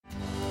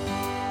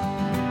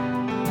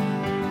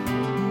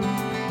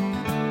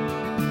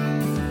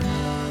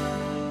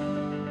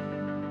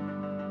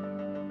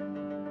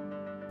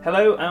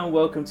Hello and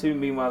welcome to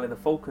Meanwhile in the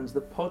Falcons,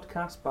 the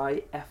podcast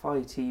by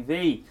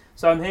FITV.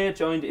 So I'm here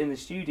joined in the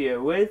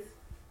studio with...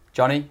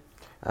 Johnny.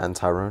 And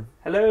Tyrone.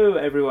 Hello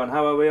everyone,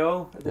 how are we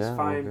all this Yeah,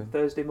 fine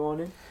Thursday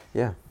morning?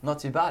 Yeah. Not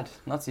too bad.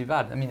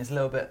 I mean, it's a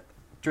little bit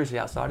drizzly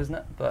outside, isn't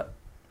it? But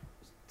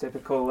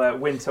Typical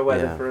winter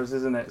weather for us,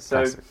 isn't it?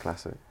 So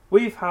Classic.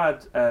 We've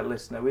had,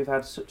 we've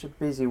had such a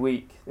busy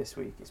week this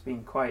week. It's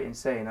been quite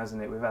insane,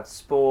 hasn't it? We've had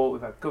sport,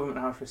 we've had Government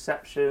House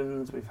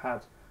receptions, we've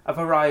had a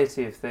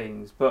variety of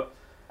things. But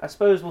I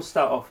suppose we'll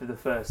start off with the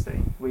first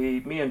thing.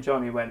 Me and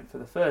Johnny went for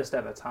the first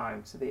ever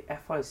time to the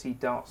FIC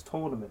Darts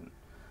Tournament.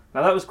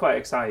 Now that was quite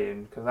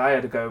exciting because I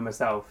had to go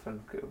myself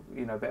and,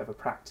 a bit of a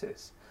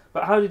practice.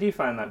 But how did you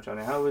find that,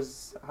 Johnny? How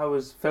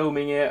was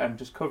filming it and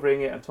just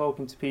covering it and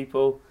talking to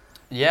people?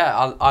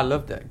 yeah, I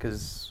loved it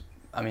because,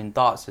 I mean,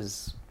 darts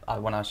is,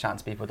 when I was chatting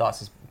to people,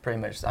 darts is pretty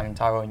much, I mean,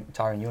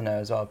 Tyrone, you'll know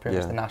as well, pretty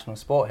much the national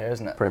sport here,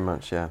 isn't it? Pretty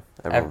much, yeah.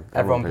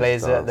 Everyone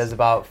plays it. There's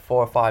about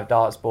 4 or 5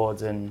 darts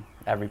boards in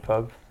every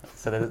pub.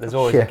 So there's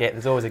always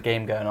a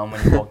game going on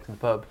when you walk to the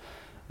pub.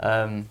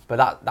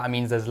 But that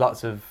means there's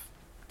lots of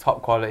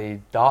top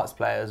quality darts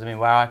players. I mean,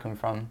 where I come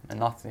from in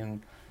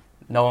Nottingham,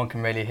 no one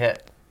can really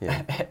hit.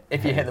 Yeah.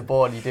 If you hit the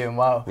board, you're doing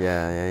well.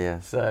 Yeah.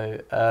 So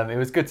it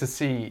was good to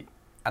see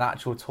an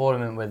actual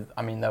tournament with,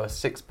 I mean, there were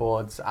 6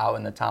 boards out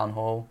in the town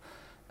hall.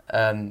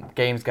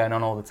 Games going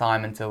on all the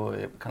time until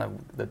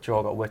the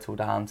draw got whittled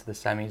down to the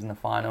semis and the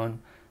final. And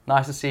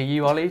nice to see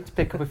you, Ollie, to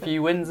pick up a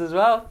few wins as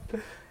well.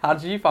 How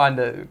did you find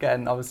it?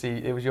 Again,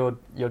 obviously, it was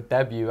your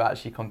debut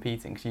actually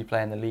competing because you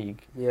play in the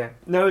league. Yeah.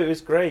 No, it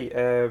was great.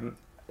 I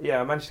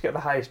managed to get the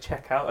highest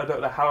checkout. I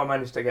don't know how I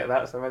managed to get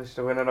that, so I managed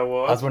to win an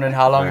award. I was wondering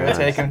how long it would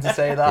take him to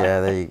say that. Yeah,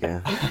 there you go.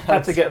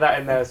 Had to get that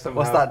in there somehow.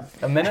 What's that,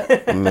 a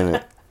minute? A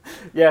minute.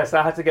 Yeah, so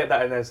I had to get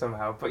that in there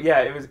somehow. But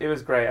yeah, it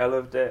was great. I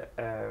loved it.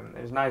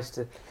 It was nice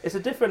to... It's a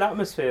different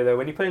atmosphere, though.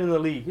 When you're playing in the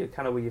league, you're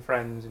kind of with your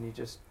friends and you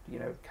just,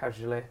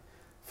 casually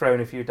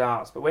throwing a few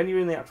darts. But when you're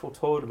in the actual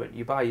tournament,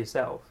 you're by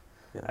yourself.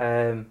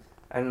 Yeah.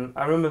 And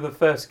I remember the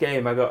first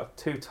game, I got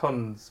 2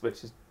 tons,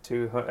 which is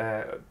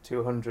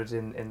 200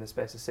 in the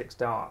space of 6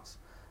 darts.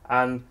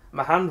 And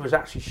my hand was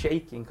actually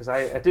shaking because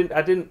I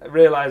didn't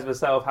realise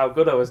myself how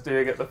good I was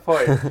doing at the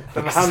point.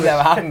 But my hand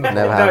never happened.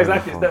 No,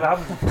 exactly, it's never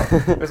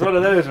happened. It was one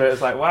of those where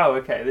it's like, wow,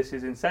 okay, this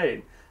is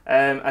insane.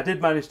 I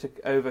did manage to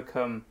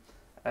overcome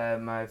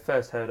my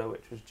first hurdle,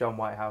 which was John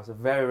Whitehouse, a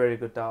very, very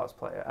good darts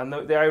player. And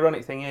the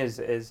ironic thing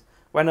is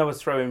when I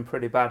was throwing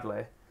pretty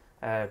badly,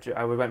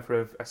 I went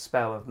through a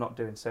spell of not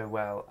doing so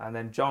well. And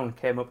then John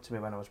came up to me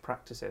when I was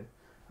practising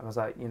and was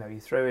like, you're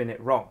throwing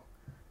it wrong.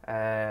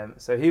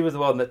 So he was the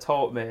one that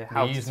taught me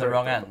how to using the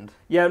wrong end.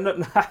 Yeah,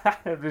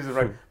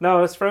 no,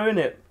 I was throwing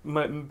it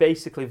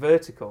basically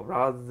vertical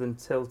rather than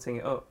tilting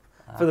it up.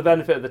 For the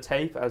benefit of the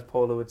tape, as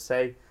Paula would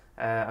say,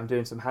 I'm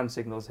doing some hand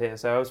signals here.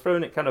 So I was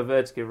throwing it kind of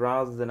vertically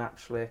rather than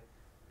actually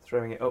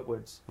throwing it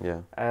upwards.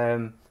 Yeah.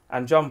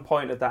 And John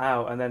pointed that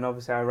out, and then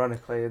obviously,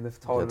 ironically, in the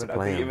tournament,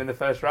 I beat him in the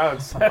first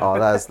round. So. Oh,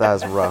 that's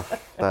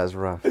rough. That is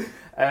rough.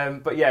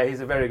 But yeah, he's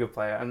a very good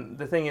player. And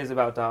the thing is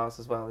about darts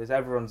as well is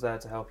everyone's there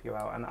to help you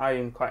out. And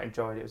I quite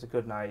enjoyed it. It was a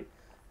good night.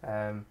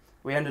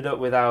 We ended up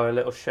with our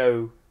little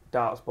show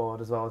darts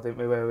board as well, didn't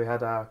we? Where we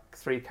had our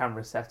 3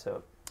 cameras set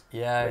up.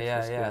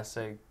 Yeah.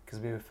 So because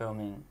we were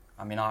filming,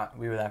 I mean,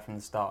 we were there from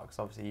the start because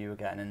obviously you were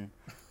getting in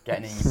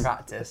your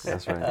practice.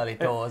 That's right. Early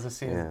doors. As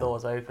soon as the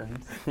doors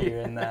opened, you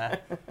were in there.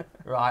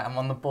 Right, I'm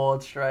on the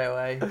board straight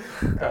away.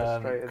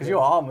 Because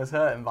your arm was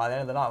hurting by the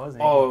end of the night,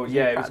 wasn't it? Oh,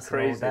 yeah, it was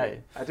crazy.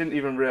 I didn't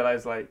even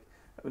realise,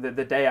 the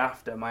day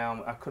after, my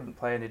arm, I couldn't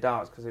play any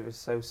darts because it was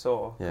so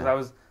sore. Because I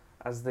was,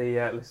 as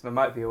the listener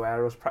might be aware,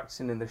 I was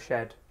practising in the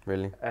shed.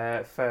 Really?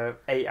 For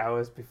 8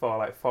 hours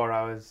before, 4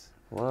 hours.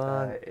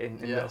 What? In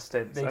little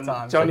stints. Big And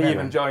time. Johnny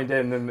even joined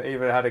in and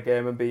even had a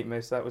game and beat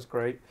me, so that was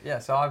great. Yeah,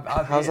 so I've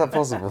How's that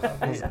possible?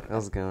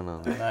 What's going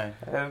on?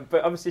 No.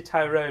 But obviously,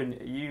 Tyrone,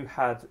 you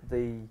had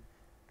the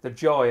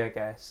joy, I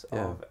guess,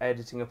 of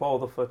editing up all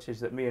the footage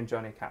that me and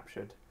Johnny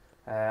captured.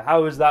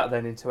 How was that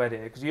then into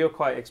editing? Because you're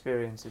quite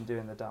experienced in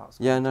doing the darts.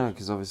 Yeah, no,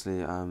 because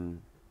obviously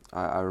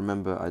I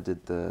remember I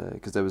did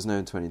because there was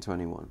no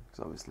 2021,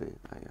 because obviously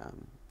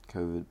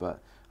COVID,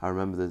 but I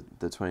remember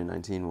the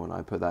 2019 one,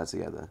 I put that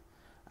together.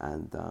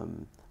 And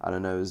I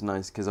don't know, it was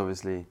nice because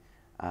obviously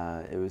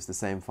it was the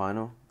same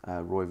final,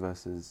 Roy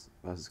versus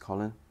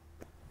Colin,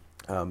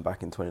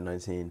 back in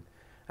 2019,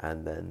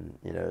 and then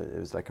it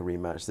was like a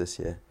rematch this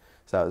year,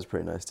 so that was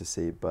pretty nice to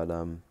see. But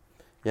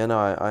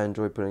I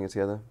enjoyed putting it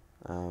together.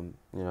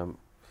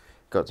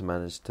 Got to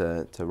manage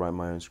to write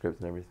my own script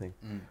and everything.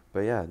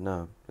 But yeah,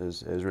 no, it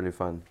was really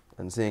fun,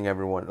 and seeing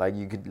everyone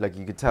you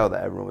could tell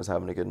that everyone was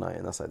having a good night,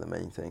 and that's the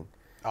main thing.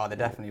 Oh, they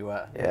definitely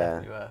were.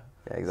 Yeah,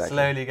 exactly.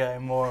 Slowly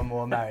getting more and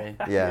more merry.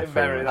 Yeah,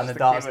 merry. And the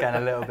darts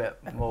getting a little bit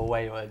more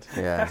wayward.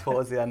 Yeah.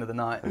 Towards the end of the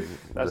night.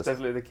 That's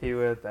definitely the key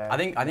word there. I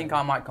think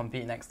I might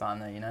compete next time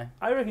though.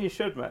 I reckon you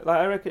should, mate.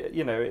 I reckon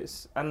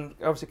it's, and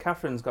obviously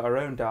Catherine's got her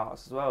own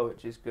darts as well,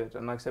 which is good.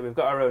 And like I said, we've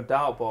got our own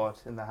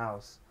dartboard in the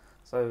house.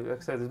 So, like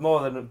I said, there's more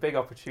than a big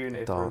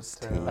opportunity for us Darts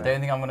to... team. I don't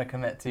think I'm going to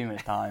commit too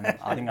much time.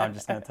 I think I'm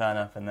just going to turn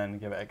up and then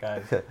give it a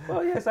go.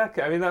 Well, yeah,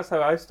 exactly. I mean, that's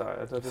how I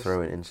started.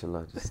 Throw it,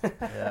 inshallah. Just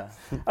Yeah.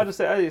 I just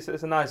say it's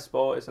a nice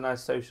sport. It's a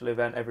nice social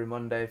event every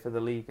Monday for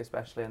the league,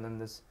 especially. And then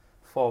there's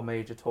 4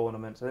 major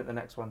tournaments. I think the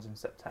next one's in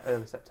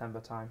early September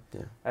time.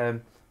 yeah.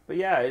 But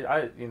yeah,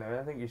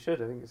 I think you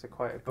should. I think it's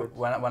quite a good.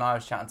 But when I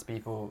was chatting to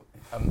people,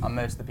 and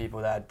most of the people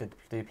there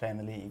do play in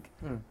the league,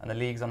 and the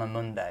league's on a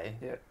Monday,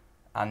 Yeah.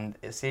 and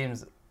it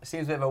seems a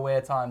bit of a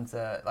weird time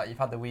to, like, you've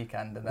had the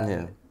weekend and then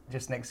Yeah.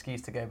 just an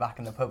excuse to go back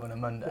in the pub on a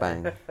Monday.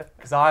 Bang.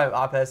 Because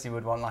I personally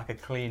would want like a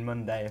clean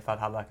Monday if I'd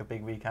had like a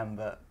big weekend,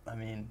 but I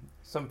mean,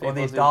 Some people all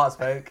these do- darts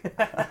folk,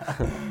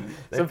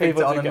 they Some picked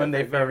people it on do a get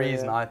Monday big, for a yeah.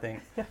 reason, I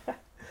think.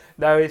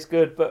 No, it's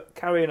good. But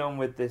carrying on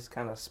with this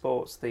kind of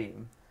sports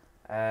theme,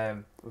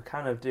 we're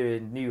kind of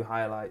doing new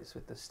highlights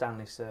with the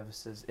Stanley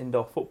Services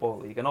Indoor Football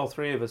League, and all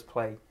 3 of us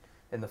play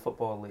in the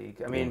Football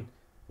League. I mean,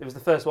 it was the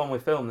first one we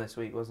filmed this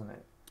week, wasn't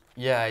it?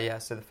 Yeah.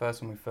 So the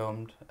first one we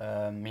filmed,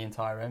 me and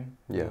Tyrone.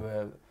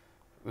 Yeah.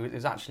 It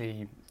was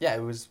actually,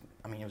 it was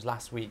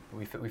last week.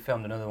 We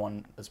filmed another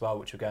one as well,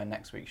 which will go in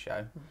next week's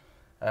show.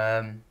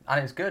 And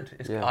it was good.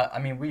 Yeah. I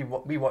mean,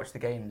 we watch the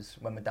games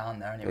when we're down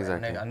there anyway.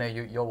 Exactly. I know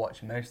you're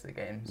watching most of the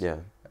games. Yeah.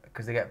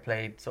 Because they get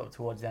played sort of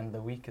towards the end of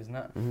the week, isn't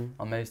it? Mm-hmm.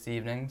 On most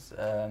evenings.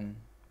 And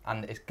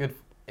it's good.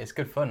 It's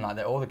good fun. Like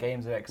all the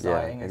games are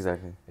exciting. Yeah,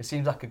 exactly. It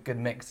seems like a good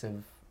mix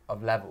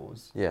of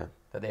levels. Yeah.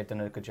 That they've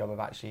done a good job of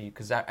actually,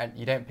 because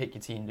you don't pick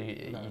your team, do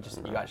you? No,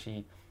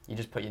 You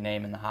just put your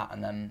name in the hat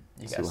and then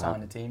you See get what assigned a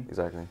happens. team.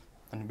 Exactly.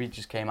 And we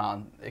just came out,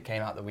 and it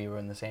came out that we were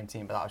in the same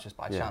team, but that was just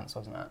by Yeah. chance,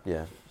 wasn't it?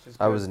 Yeah. Which is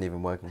I good. wasn't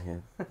even working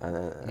here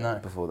No.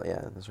 before that.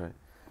 Yeah, that's right.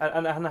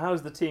 And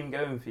how's the team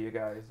going for you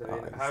guys? I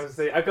mean, Oh, how's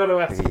the? I've got to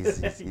ask.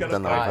 He's you gotta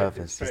done that on find it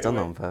purpose. straight He's done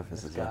that away. on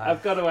purpose as well. guy.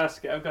 I've got to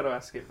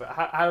ask it. But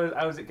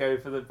how's it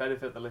going for the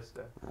benefit of the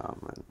listener? Oh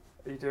man.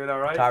 Are you doing all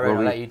right? Tyrone, Well, I'll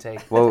we- let you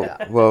take.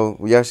 Well,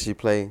 we actually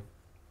play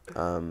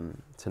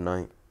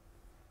tonight.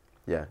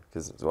 Yeah,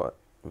 because what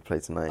we play I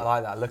tonight.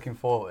 like that. Looking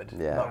forward,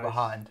 Yeah. not Nice.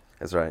 behind.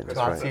 That's right. To That's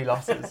our right. 2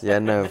 losses. Yeah,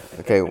 no.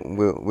 Okay,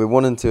 we're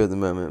 1-2 at the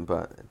moment,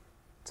 but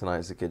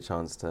tonight's a good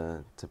chance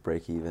to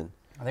break even.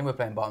 I think we're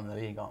playing bottom of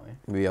the league, aren't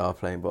we? We are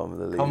playing bottom of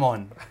the league. Come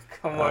on.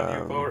 Come on,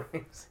 you Um,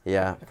 boring.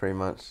 Yeah, pretty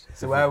much.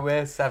 So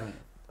we're 7th.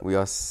 We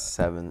are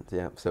 7th.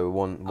 Yeah, so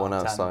one Out of 10.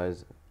 outside,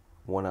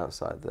 one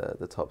outside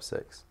the top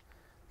 6.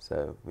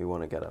 So we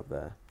want to get up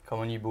there. Come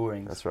on, you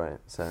boring. That's right.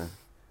 So.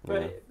 you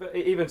know. But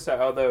even so,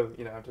 although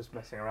I'm just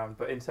messing around,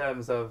 but in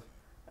terms of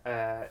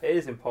it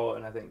is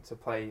important, I think, to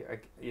play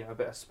a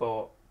bit of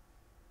sport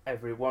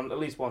at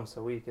least once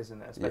a week,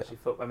 isn't it? Especially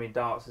football. I mean,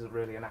 darts isn't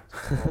really an active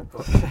sport,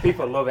 but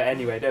people love it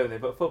anyway, don't they?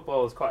 But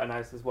football is quite a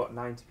nice. There's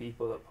 90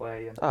 people that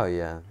play, and Oh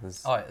yeah,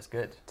 there's Oh, it's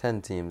good.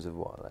 10 teams of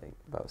like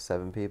about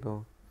 7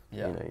 people.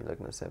 Yeah. You know, you're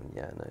looking at 7.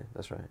 Yeah, no,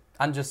 that's right.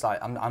 And just like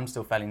I'm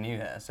still fairly new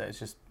here, so it's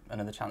just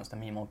another chance to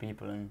meet more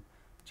people and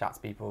chat to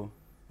people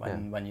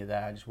when you're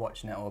there, just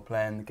watching it or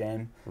playing the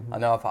game. Mhm. I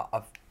know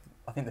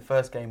I think the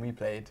first game we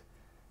played,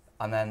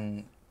 and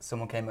then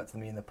someone came up to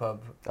me in the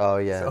pub. Oh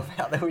yeah. Sort of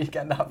at the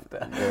weekend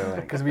after, Yeah, right.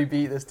 because we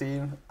beat this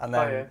team, and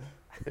then Oh, yeah.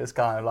 it was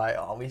kind of like,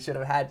 oh, we should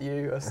have had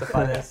you or stuff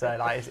like this. So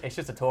like, it's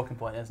just a talking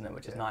point, isn't it?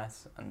 Which is Yeah.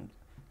 nice, and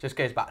just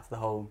goes back to the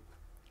whole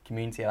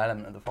community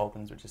element of the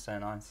Falcons, which is so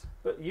nice.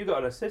 But you got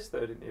an assist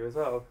though, didn't you, as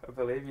well? I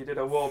believe you did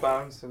a wall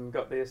bounce and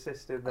got the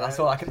assist in there. That's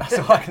all I can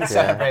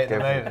celebrate at the go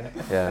for it.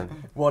 moment. Yeah,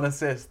 One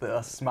assist that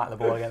I smacked the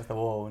ball against the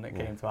wall, and it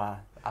Yeah. came to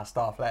our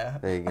star player.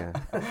 there you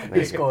go.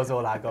 Who scores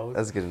all our goals.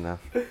 That's good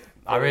enough.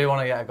 I really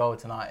want to get a goal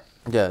tonight.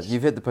 Yeah,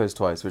 you've hit the post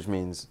twice, which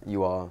means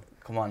you are.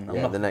 Come on,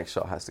 Yeah, the next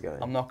shot has to go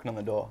in. I'm knocking on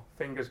the door.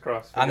 Fingers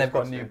crossed. And they've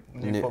got fingers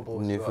new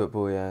footballs. New as well.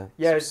 football, yeah.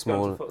 Yeah, it's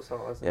gone small. to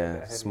futsal, hasn't it? A Yeah,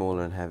 bit heavy.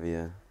 smaller and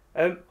heavier.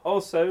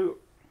 Also,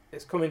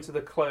 it's coming to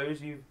the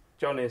close.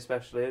 Johnny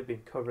especially, have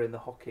been covering the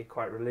hockey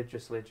quite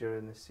religiously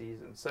during this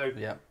season. So,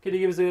 Yeah. can you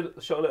give us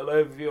a little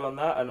overview on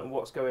that and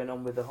what's going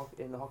on with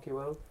in the hockey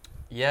world?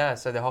 Yeah,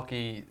 so the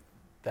hockey,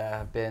 there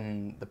have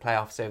been the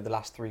playoffs over the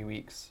last 3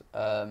 weeks.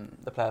 The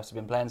playoffs have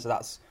been playing, so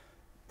that's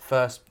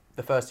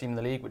the first team in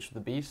the league, which was the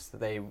Beasts.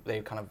 They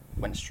kind of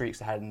went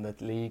streaks ahead in the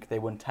league. They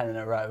won 10 in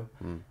a row,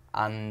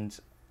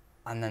 and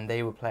then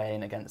they were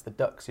playing against the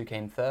Ducks, who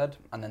came 3rd,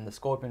 and then the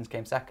Scorpions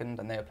came 2nd,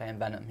 and they were playing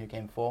Venom, who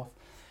came 4th.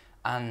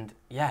 And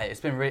yeah, it's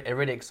been a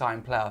really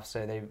exciting playoff.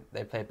 So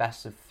they played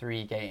best of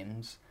 3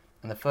 games,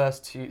 and the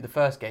first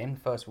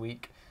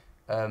week,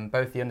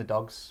 both the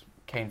underdogs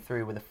came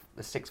through with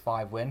a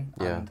 6-5 win.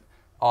 Yeah. And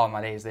oh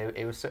my days,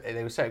 they were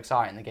so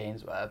exciting, the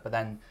games were. But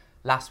then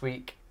last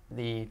week,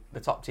 the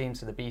top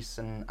teams, so the Beasts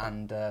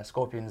and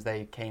Scorpions,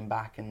 they came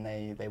back and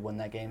they won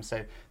their games.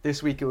 So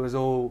this week it was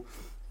all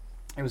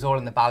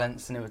in the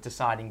balance, and it was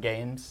deciding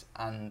games.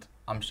 And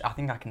I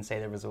think I can say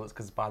the results,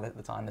 because by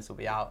the time this will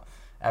be out,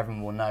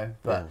 everyone will know.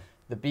 But Yeah.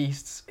 the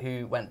Beasts,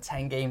 who went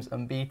 10 games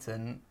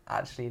unbeaten,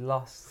 actually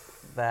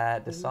lost their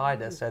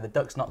decider. So the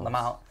Ducks knocked them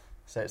out.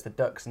 So it's the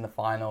Ducks in the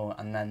final,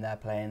 and then they're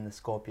playing the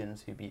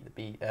Scorpions, who beat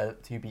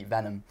who beat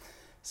Venom.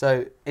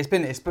 So it's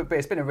been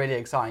a really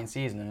exciting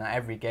season, and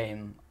every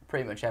game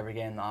pretty much every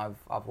game that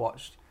I've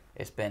watched,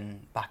 it's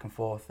been back and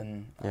forth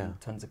and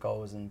tons of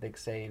goals and big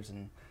saves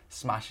and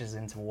smashes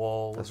into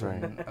walls. That's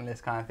right. and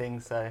this kind of thing.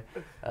 So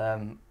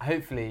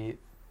hopefully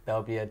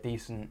there'll be a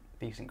decent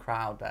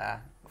crowd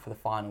there for the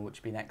final,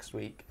 which will be next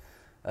week.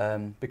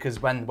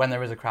 Because when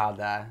there is a crowd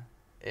there,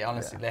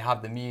 they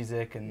have the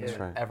music and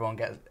everyone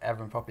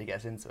probably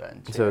gets into it.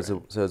 And so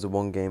it's a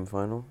 1 game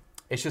final?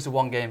 It's just a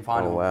 1 game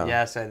final. Oh, wow.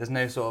 Yeah, so there's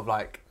no sort of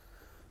like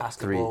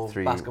basketball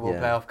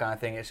playoff kind of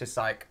thing. It's just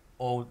like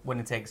all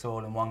winner takes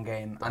all in 1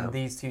 game. Wow. And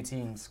these two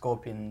teams,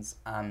 Scorpions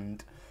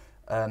and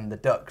the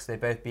Ducks, they've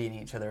both beaten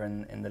each other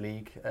in the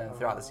league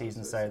throughout the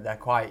season, so they're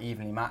quite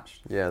evenly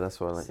matched. Yeah, that's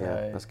what I like. So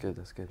yeah, that's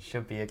good.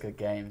 Should be a good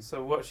game.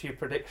 So what's your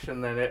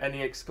prediction then?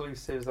 Any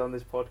exclusives on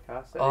this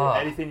podcast?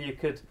 Anything you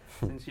could,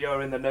 since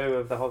you're in the know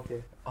of the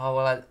hockey? Oh,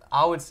 well,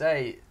 I'd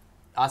say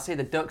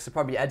the Ducks are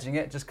probably edging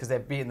it just because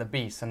they've beaten the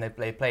Beasts and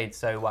they played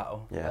so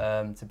well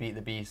to beat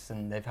the Beasts,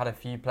 and they've had a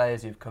few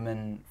players who've come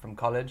in from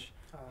college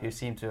who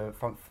seem to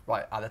have,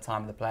 at the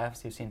time of the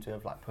playoffs, who seem to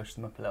have like pushed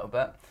them up a little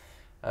bit.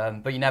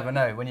 But you never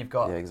know when you've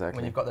got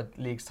the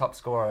league's top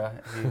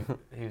scorer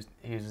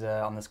who's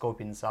on the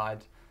Scorpion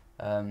side,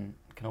 can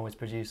always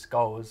produce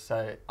goals.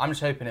 So I'm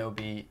just hoping it will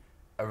be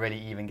a really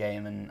even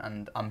game,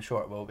 and I'm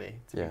sure it will be.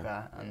 To be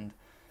fair, and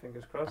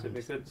fingers crossed, it'd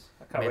be good.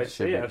 I can't wait to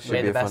see it.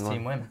 May the best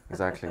team win.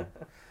 Exactly.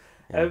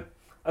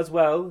 As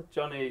well,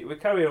 Johnny, we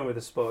carry on with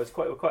the sport.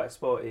 We're quite a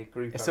sporty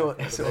group. It's all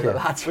the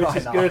lads which right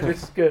is now. good. Which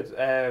is good.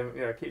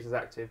 It keeps us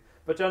active.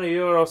 But Johnny,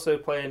 you're also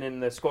playing in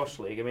the squash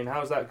league. I mean,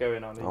 how's that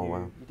going on?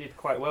 You did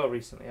quite well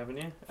recently, haven't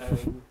you?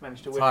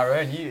 Managed to win.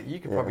 Tyrone, you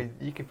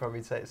could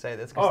probably say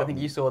this because I think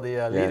you saw the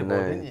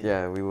leaderboard, didn't you?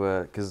 Yeah, we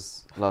were,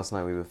 because last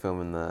night we were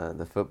filming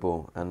the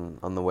football, and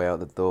on the way out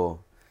the door,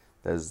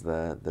 there's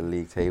the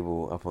league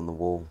table up on the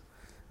wall,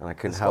 and I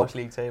couldn't help.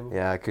 League table.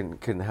 Yeah, I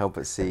couldn't help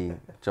but see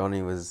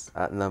Johnny was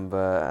at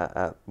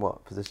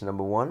what position,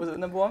 number 1? Was it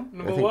number 1?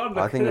 Number 1.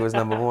 I think it was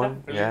number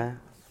 1. Yeah.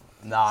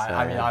 No,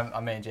 I mean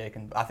I'm only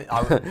joking. I think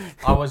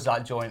I was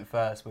like joint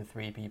first with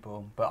 3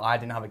 people, but I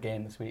didn't have a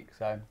game this week,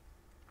 so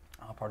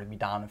I'll probably be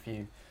down a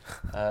few,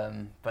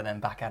 but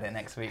then back at it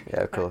next week.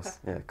 Yeah, of course.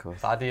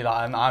 So I do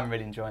I'm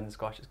really enjoying the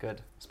squash. It's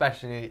good,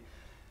 especially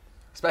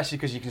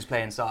because you can just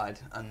play inside.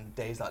 And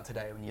days like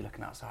today, when you're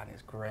looking outside, and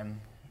it's grim.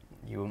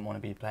 You wouldn't want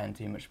to be playing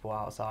too much sport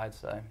outside.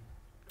 So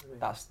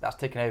that's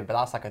ticking over. But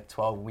that's like a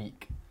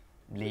 12-week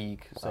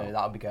league, so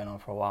that'll be going on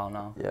for a while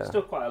now. Yeah.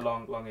 Still quite a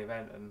long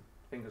event, and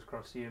fingers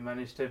crossed you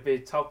managed to be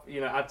top.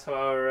 Add to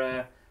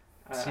our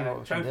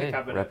trophy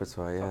cabinet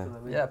repertoire. Yeah.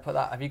 Yeah, put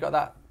that. Have you got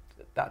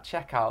that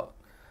checkout?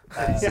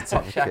 Darts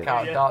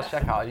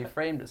checkout. Have you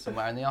framed it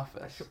somewhere in the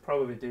office? I should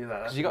probably do that.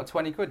 Because you got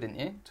 20 quid, didn't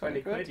you?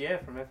 20 quid, yeah,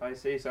 from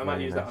FIC. So I might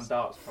use that on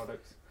darts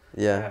products.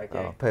 Yeah,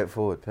 pay it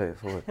forward.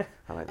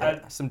 I like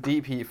that. Some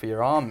deep heat for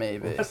your arm,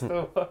 maybe. That's the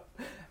one.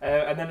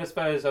 And then I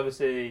suppose,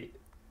 obviously,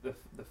 the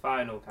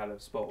final kind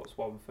of sports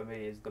one for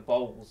me is the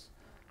bowls.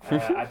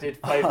 I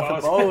did play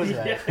bowls. The bowls,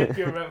 yeah. If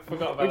you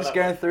forgot about We're just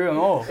going through them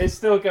all. It's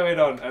still going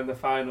on, and the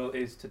final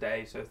is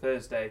today, so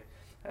Thursday.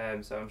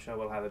 So I'm sure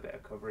we'll have a bit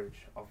of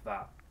coverage of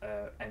that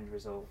end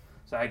result.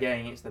 So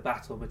again, it's the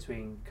battle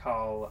between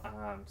Carl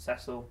and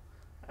Cecil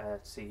to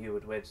see who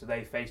would win. So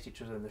they faced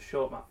each other in the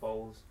short mat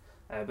bowls.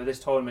 But this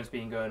tournament's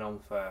been going on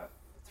for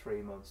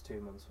 3 months, 2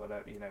 months,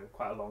 whatever.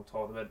 Quite a long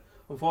tournament.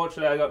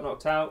 Unfortunately, I got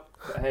knocked out.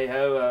 But hey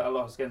ho, I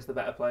lost against the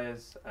better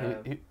players.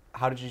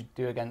 How did you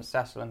do against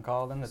Cecil and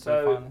Carl then?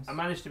 So I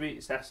managed to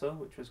beat Cecil,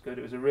 which was good.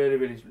 It was a really,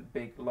 really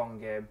big, long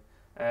game.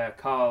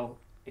 Carl,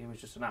 he was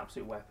just an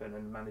absolute weapon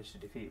and managed to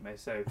defeat me.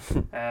 So,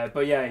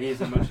 but yeah,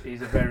 he's a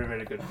very,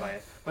 very good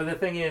player. But the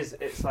thing is,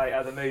 it's like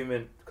at the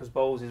moment, because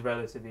bowls is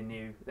relatively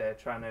new, they're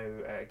trying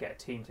to get a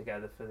team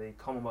together for the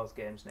Commonwealth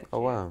Games next year. Oh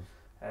wow.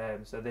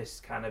 So this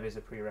kind of is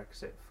a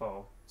prerequisite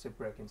to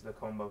break into the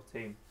Commonwealth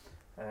team,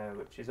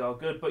 which is all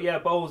good. But yeah,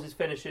 bowls is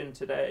finishing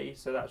today,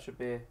 so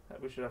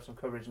we should have some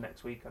coverage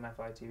next week on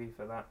FITV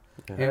for that.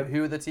 Yeah.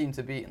 Who are the team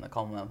to beat in the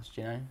Commonwealth?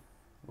 Do you know?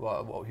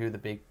 Who are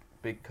the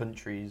big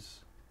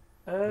countries?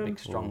 The big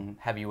strong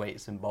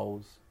heavyweights in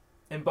bowls.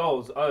 In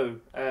bowls, I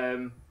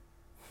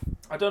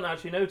don't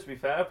actually know, to be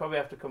fair. I'll probably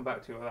have to come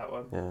back to you on that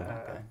one. Yeah.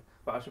 Okay.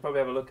 But I should probably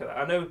have a look at that.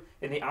 I know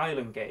in the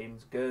Island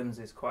Games,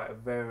 Guernsey is quite a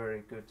very,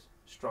 very good,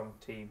 strong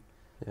team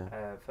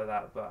for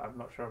that, but I'm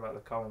not sure about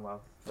the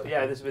Commonwealth. But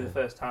yeah, this will be the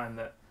first time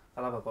that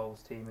I'll have a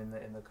bowls team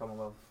in the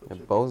Commonwealth. Yeah,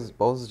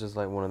 bowls is just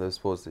like one of those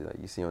sports that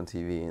you see on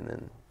TV, and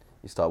then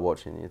you start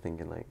watching and you're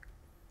thinking like,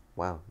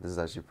 wow, this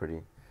is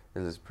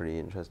pretty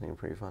interesting and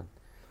pretty fun.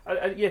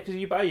 Yeah, because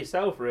you by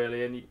yourself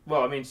really,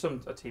 and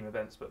some are team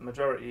events, but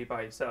majority you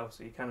by yourself,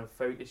 so you kind of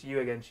focus you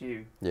against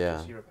you. Yeah.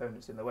 Just your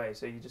opponent's in the way,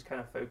 so you just kind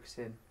of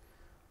focusing,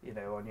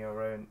 on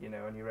your own,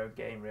 on your own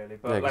game really.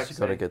 But yeah, like you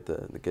gotta get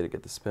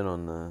the spin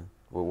on the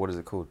what is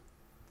it called?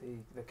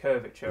 The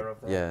curvature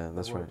of the. Yeah,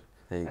 that's the wood. right.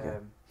 There you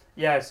go.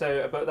 Yeah,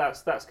 so but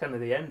that's kind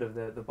of the end of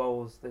the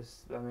bowls.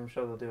 I'm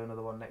sure they'll do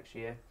another one next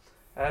year.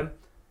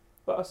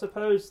 But I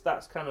suppose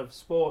that's kind of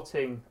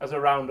sporting as a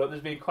roundup.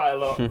 There's been quite a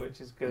lot,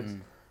 which is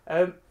good.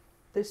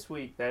 this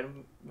week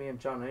then, me and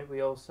Johnny,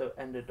 we also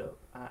ended up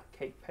at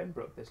Cape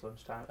Pembroke this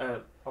lunchtime.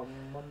 On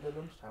Monday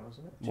lunchtime,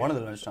 wasn't it? One of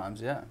the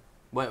lunchtimes, yeah.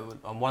 Well,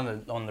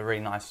 on the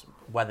really nice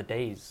weather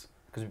days,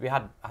 because we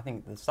had, I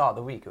think, the start of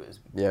the week it was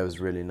Yeah, it was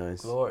really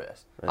nice.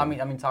 glorious. Yeah. I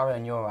mean,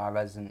 Tyrone, you're our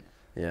resident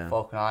Yeah.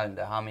 Falkland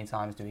Islander. How many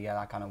times do we get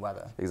that kind of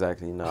weather?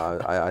 Exactly. No,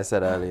 I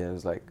said earlier, it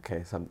was like,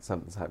 okay,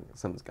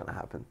 something's gonna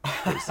happen.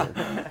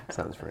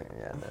 Sounds pretty.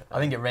 Yeah. No. I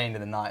think it rained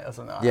in the night or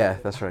something. Yeah,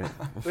 that's right.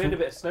 We had a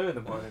bit of snow in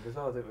the morning as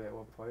well, didn't we, at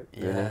one point?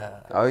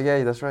 Yeah. Oh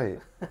yeah, that's right.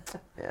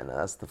 Yeah, no,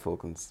 that's the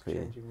Falklands for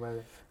you. Changing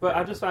weather. But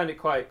I just find it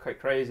quite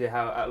crazy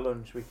how at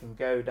lunch we can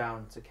go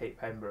down to Cape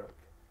Pembroke,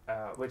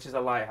 which is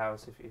a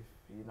lighthouse if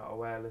you're not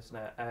aware,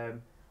 listener,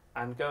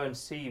 and go and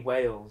see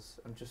whales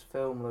and just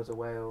film loads of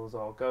whales,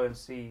 or go and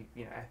see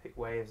epic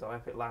waves or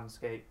epic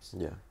landscapes.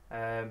 Yeah.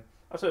 I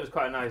thought it was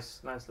quite a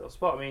nice little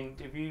spot. I mean,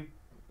 did you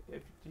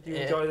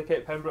enjoy the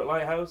Cape Pembroke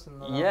Lighthouse?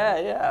 And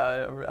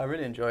Yeah, I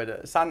really enjoyed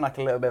it. It sounded like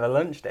a little bit of a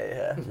lunch day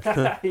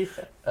here.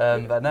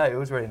 Yeah. But no, it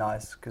was really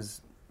nice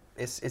because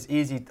it's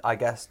easy, I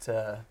guess,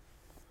 to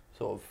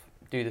sort of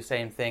do the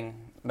same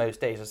thing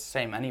most days. It's the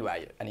same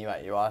anywhere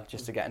you are,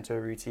 just to get into a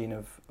routine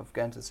of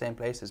going to the same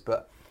places.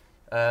 But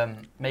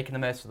making the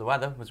most of the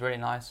weather was really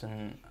nice,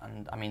 and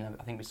I mean,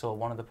 I think we saw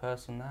one other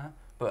person there.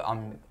 But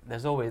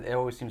there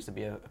always seems to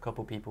be a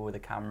couple people with a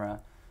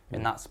camera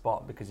in that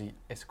spot, because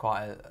it's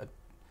quite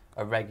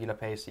a regular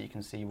place that you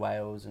can see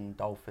whales and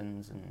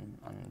dolphins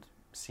and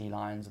sea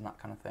lions and that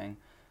kind of thing.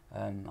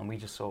 And we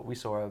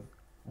saw a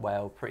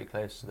whale pretty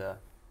close to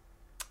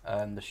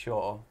the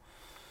shore,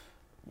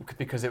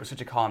 because it was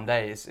such a calm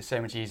day. It's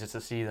so much easier to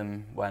see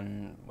them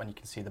when you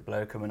can see the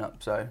blow coming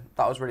up. So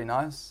that was really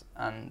nice,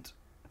 and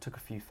took a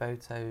few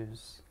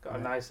photos. Got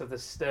a nice of the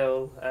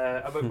still.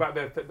 I might be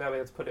able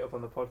to put it up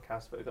on the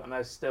podcast, but we've got a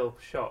nice still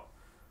shot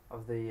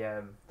of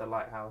the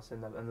lighthouse,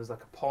 and there's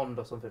like a pond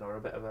or something, or a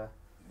bit of a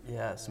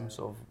some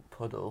sort of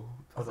puddle.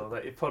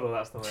 Puddle,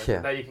 that's the word.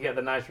 Yeah. There you can get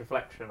the nice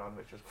reflection on,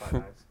 which was quite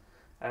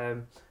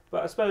nice.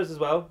 But I suppose as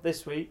well,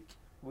 this week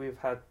we've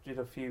had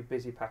a few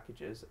busy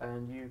packages,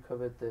 and you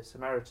covered the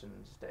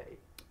Samaritan's Day.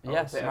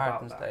 Yeah,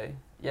 Samaritan's Day.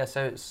 Yeah,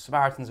 so it's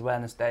Samaritan's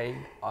Awareness Day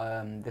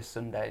this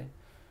Sunday,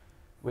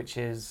 which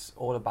is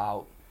all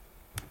about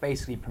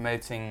basically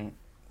promoting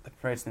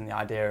the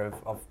idea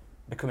of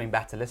becoming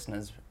better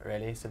listeners,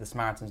 really. So the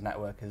Samaritans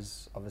Network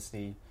is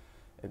obviously,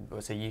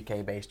 it's a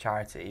UK-based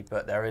charity,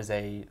 but there is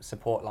a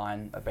support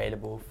line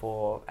available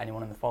for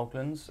anyone in the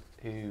Falklands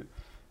who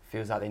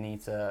feels like they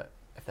need to,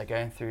 if they're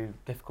going through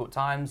difficult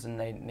times and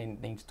they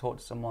need to talk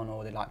to someone,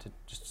 or they like to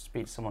just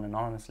speak to someone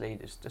anonymously,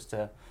 just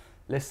to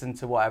listen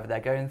to whatever they're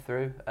going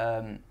through.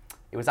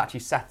 It was actually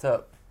set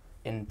up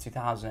in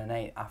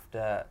 2008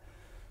 after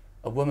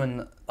a woman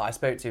that I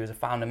spoke to was a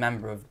founder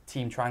member of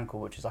Team Tranquil,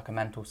 which is like a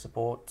mental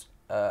support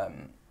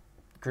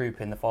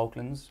group in the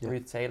Falklands, Yeah.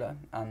 Ruth Taylor,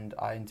 and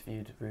I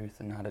interviewed Ruth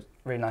and had a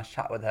really nice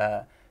chat with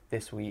her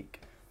this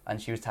week,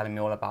 and she was telling me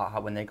all about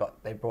how when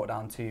they brought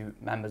down 2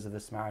 members of the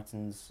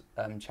Samaritans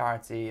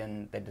charity,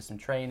 and they did some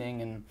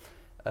training,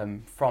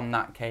 and from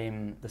that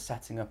came the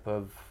setting up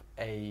of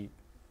an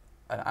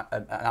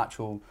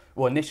actual,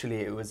 well, initially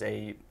it was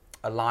a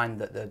line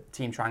that the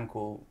Team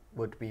Tranquil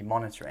would be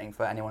monitoring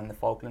for anyone in the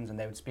Falklands, and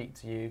they would speak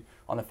to you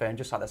on the phone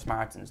just like the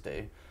Samaritans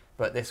do.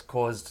 But this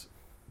caused,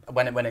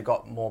 when it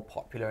got more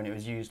popular and it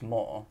was used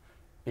more,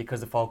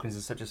 because the Falklands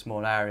is such a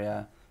small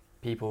area,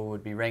 people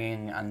would be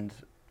ringing and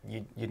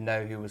you'd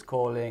know who was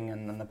calling,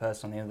 and then the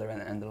person on the other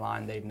end of the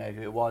line, they'd know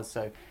who it was.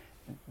 So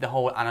the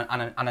whole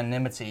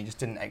anonymity just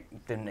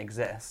didn't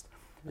exist.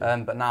 Yeah.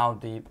 But now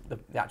the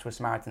actual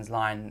Samaritans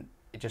line,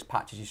 it just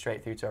patches you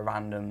straight through to a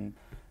random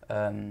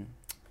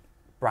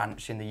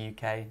branch in the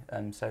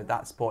UK. So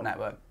that support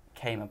network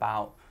came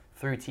about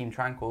through Team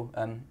Tranquil,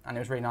 and it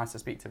was really nice to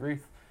speak to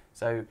Ruth.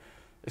 So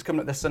it's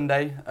coming up this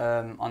Sunday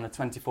on the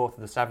 24th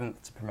of the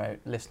 7th to promote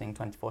listening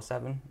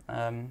 24/7,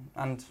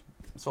 and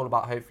it's all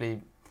about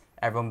hopefully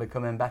everyone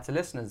becoming better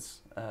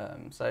listeners.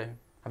 So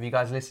have you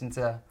guys listened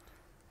to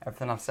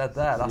everything I've said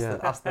there?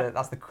 That's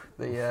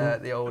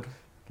the old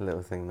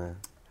Little thing there.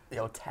 the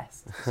old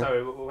test.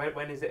 Sorry,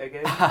 when is it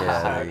again?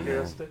 Yeah, there you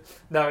go.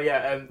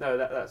 No,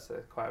 that's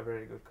quite a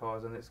very good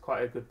cause, and it's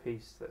quite a good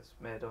piece that's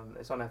made on.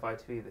 It's on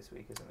FITV this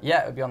week, isn't it?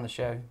 Yeah, it'll be on the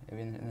show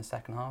in the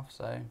second half,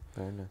 so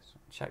Very nice.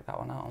 check that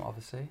one out,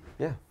 obviously.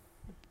 Yeah.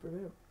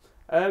 Brilliant.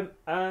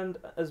 And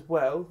as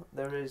well,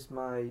 there is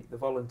the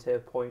Volunteer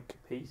Point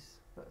piece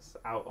that's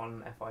out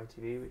on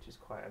FITV, which is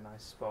quite a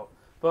nice spot.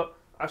 But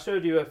I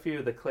showed you a few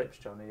of the clips,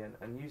 Johnny,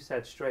 and you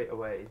said straight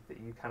away that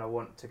you kind of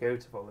want to go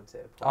to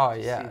Volunteer Point. Oh,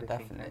 to yeah, see the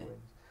definitely. King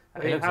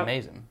penguins. It looks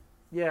amazing.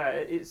 Yeah,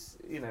 it's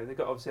they've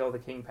got obviously all the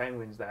king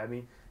penguins there. I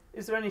mean,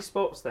 is there any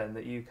spots then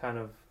that you kind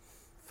of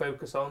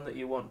focus on that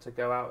you want to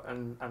go out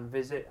and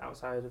visit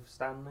outside of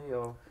Stanley,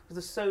 or because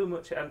there's so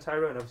much? And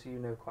Tyrone, obviously, you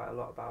know quite a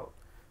lot about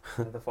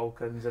the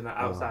Falklands and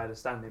outside of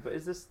Stanley. But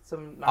is there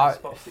some nice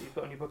spots that you've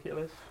got on your bucket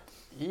list?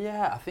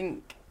 Yeah, I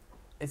think,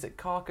 is it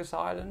Carcass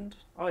Island?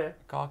 Oh yeah,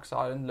 Carcass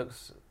Island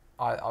looks.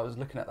 I was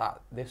looking at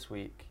that this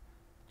week,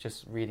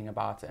 just reading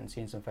about it and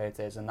seeing some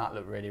photos, and that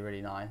looked really,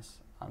 really nice.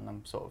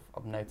 and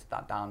I've noted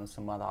that down as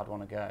somewhere that I'd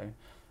want to go.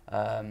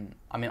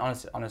 I mean,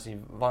 honestly,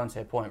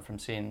 volunteer point from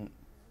seeing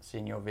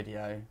your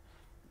video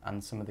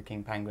and some of the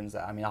king penguins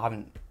there. I mean,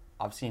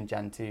 I've seen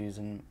Gen 2s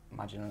and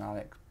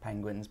Magellanica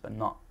penguins, but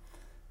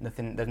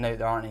nothing.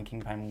 There aren't any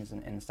king penguins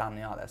in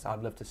Stanley, are there? So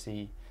I'd love to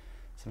see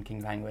some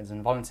king penguins.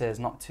 And volunteer is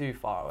not too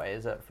far away,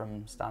 is it,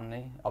 from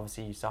Stanley?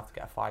 Obviously, you still have to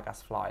get a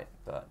 5-gas flight,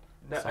 but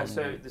No,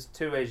 so there's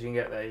 2 ways you can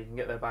get there. You can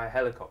get there by a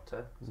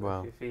helicopter, so Wow.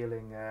 if you're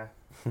feeling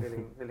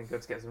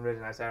good to get some really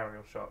nice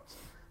aerial shots,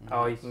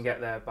 or you can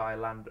get there by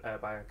land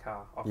by a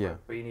car. Yeah.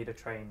 But you need a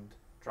trained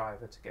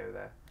driver to go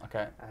there.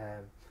 Okay.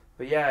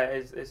 But yeah,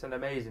 it's an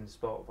amazing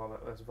spot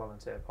as a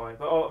volunteer point.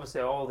 But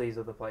obviously all these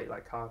other places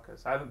like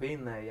Carcass, I haven't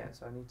been there yet,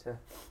 so I need to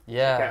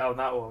get on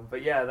that one.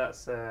 But yeah,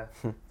 that's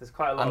there's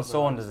quite a lot. And of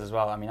Saunders as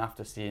well. I mean,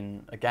 after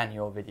seeing again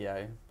your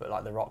video, but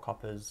like the rock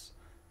hoppers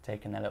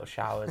taking their little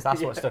showers,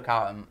 that's what stuck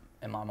out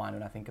in my mind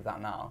when I think of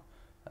that now.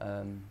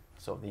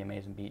 Sort of the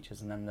amazing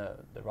beaches, and then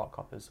the rock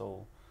hoppers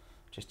all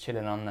just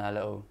chilling on their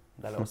little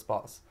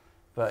spots.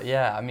 But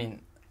yeah, I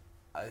mean,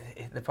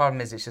 the problem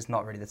is it's just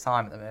not really the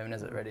time at the moment,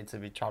 is it, really, to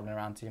be travelling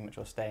around too much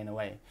or staying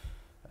away,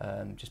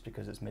 just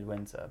because it's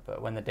midwinter.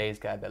 But when the days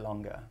get a bit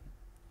longer,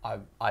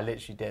 I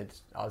literally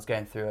I was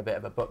going through a bit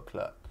of a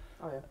booklet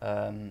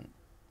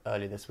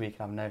earlier this week,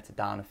 and I've noted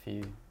down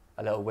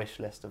a little wish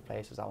list of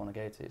places I want to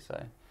go to,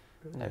 so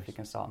hopefully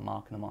can start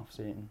marking them off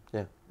soon.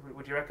 Yeah.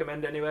 Would you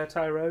recommend anywhere,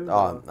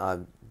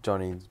 Tyrone?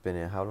 Johnny's been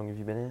here. How long have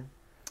you been here?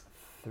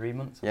 3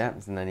 months. Yeah,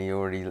 and then he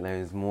already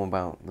knows more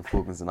about the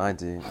Falcons than I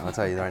do. I'll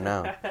tell you right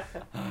now.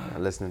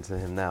 Listening to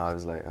him now, I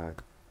was like,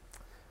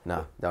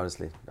 no,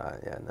 honestly,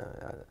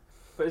 no.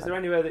 But is there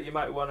anywhere that you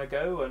might want to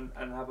go and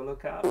have a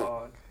look at,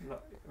 or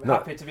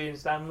happy to be in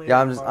Stanley?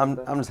 Yeah, I'm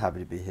just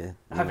happy to be here.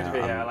 Happy to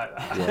be here. I like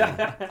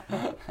that.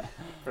 Yeah.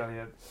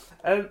 Brilliant.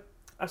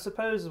 I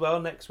suppose as well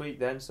next week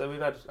then. So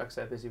we've had, like I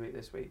said, a busy week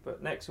this week,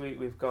 but next week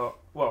we've got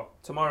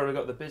tomorrow we've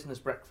got the business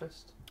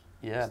breakfast.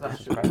 Yeah, so that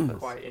should be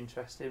quite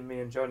interesting. Me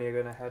and Johnny are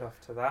going to head off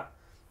to that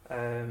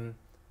and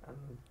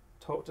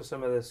talk to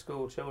some of the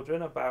school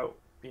children about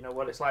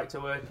what it's like to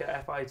work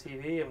at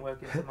FITV and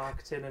work into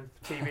marketing and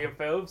TV and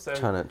film. So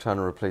trying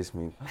to replace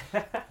me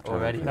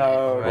already.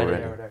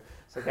 No.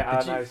 So get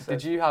our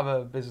did you have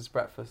a business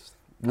breakfast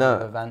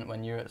event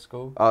when you were at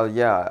school? Oh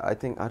yeah, I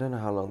don't know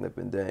how long they've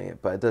been doing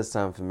it, but it does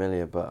sound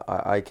familiar. But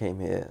I came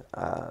here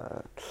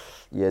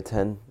year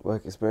 10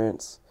 work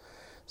experience,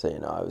 so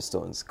I was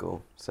still in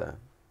school. So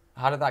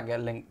how did that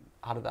get linked?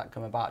 How did that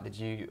come about? Did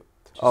you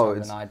have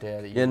an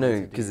idea that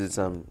you because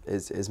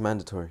it's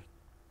mandatory.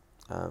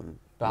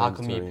 But how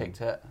come you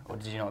picked it, or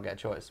did you not get a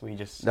choice? We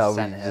just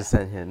just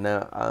sent here.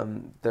 No,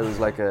 there was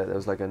like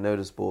a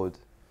notice board,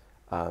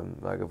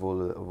 like of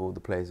all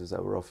the places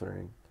that were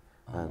offering,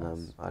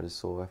 and I just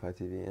saw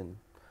FITV and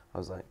I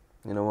was like,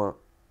 you know what?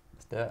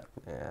 Let's do it.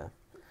 Yeah.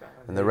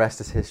 And the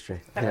rest is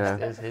history. The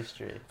rest is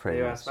history.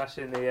 You are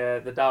smashing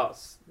the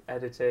darts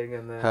editing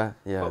and the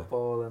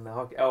football and the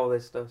hockey, all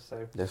this stuff.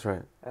 So that's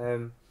right.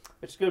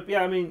 Which is good.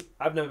 Yeah, I mean,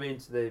 I've never been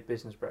to the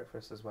business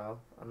breakfast as well,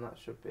 and that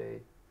should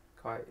be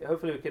quite.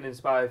 Hopefully, we can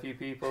inspire a few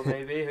people.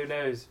 Maybe who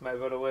knows? Might be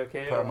able to work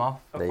here. Put them off.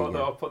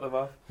 Or put them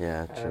off.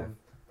 Yeah, true.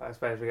 But I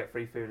suppose we get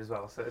free food as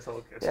well, so it's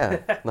all good.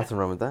 Yeah, nothing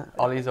wrong with that.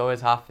 Ollie's always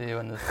happy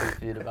when there's free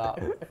food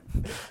about.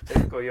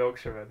 Typical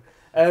Yorkshireman.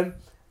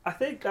 I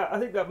think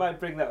that might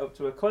bring that up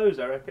to a close.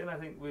 I reckon. I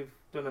think we've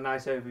done a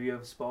nice overview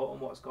of sport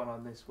and what's gone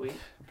on this week.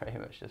 Pretty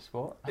much just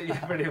sport. Yeah,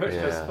 pretty much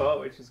just sport,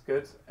 which is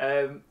good.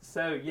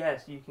 So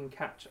yes, you can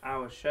catch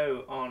our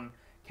show on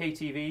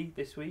KTV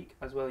this week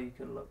as well. You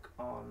can look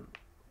on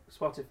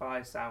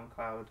Spotify,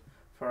 SoundCloud,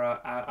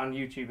 on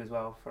YouTube as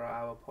well for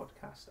our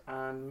podcast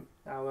and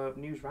our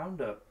news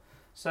roundup.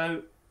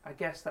 So I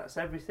guess that's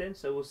everything.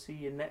 So we'll see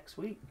you next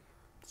week.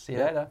 See you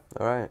later.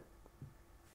 All right.